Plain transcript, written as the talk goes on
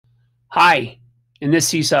Hi, in this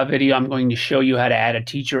Seesaw video, I'm going to show you how to add a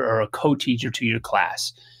teacher or a co-teacher to your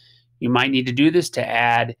class. You might need to do this to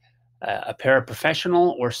add a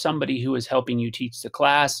paraprofessional or somebody who is helping you teach the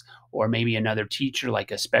class, or maybe another teacher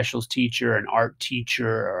like a specials teacher, an art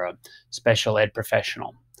teacher, or a special ed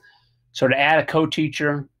professional. So to add a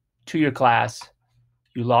co-teacher to your class,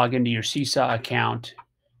 you log into your Seesaw account,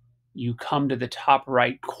 you come to the top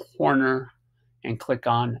right corner and click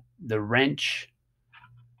on the wrench.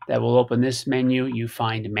 That will open this menu. You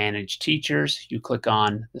find Manage Teachers. You click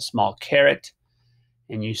on the small caret,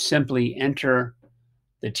 and you simply enter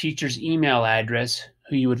the teacher's email address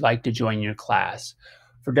who you would like to join your class.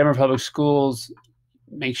 For Denver Public Schools,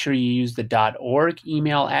 make sure you use the .org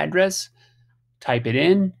email address. Type it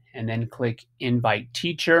in, and then click Invite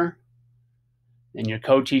Teacher. Then your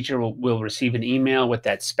co-teacher will receive an email with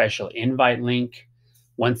that special invite link.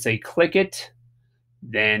 Once they click it,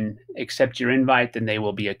 then accept your invite, then they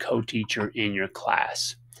will be a co-teacher in your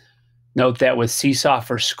class. Note that with Seesaw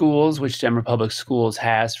for Schools, which Denver Public Schools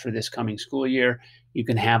has for this coming school year, you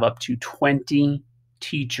can have up to 20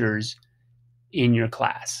 teachers in your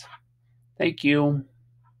class. Thank you.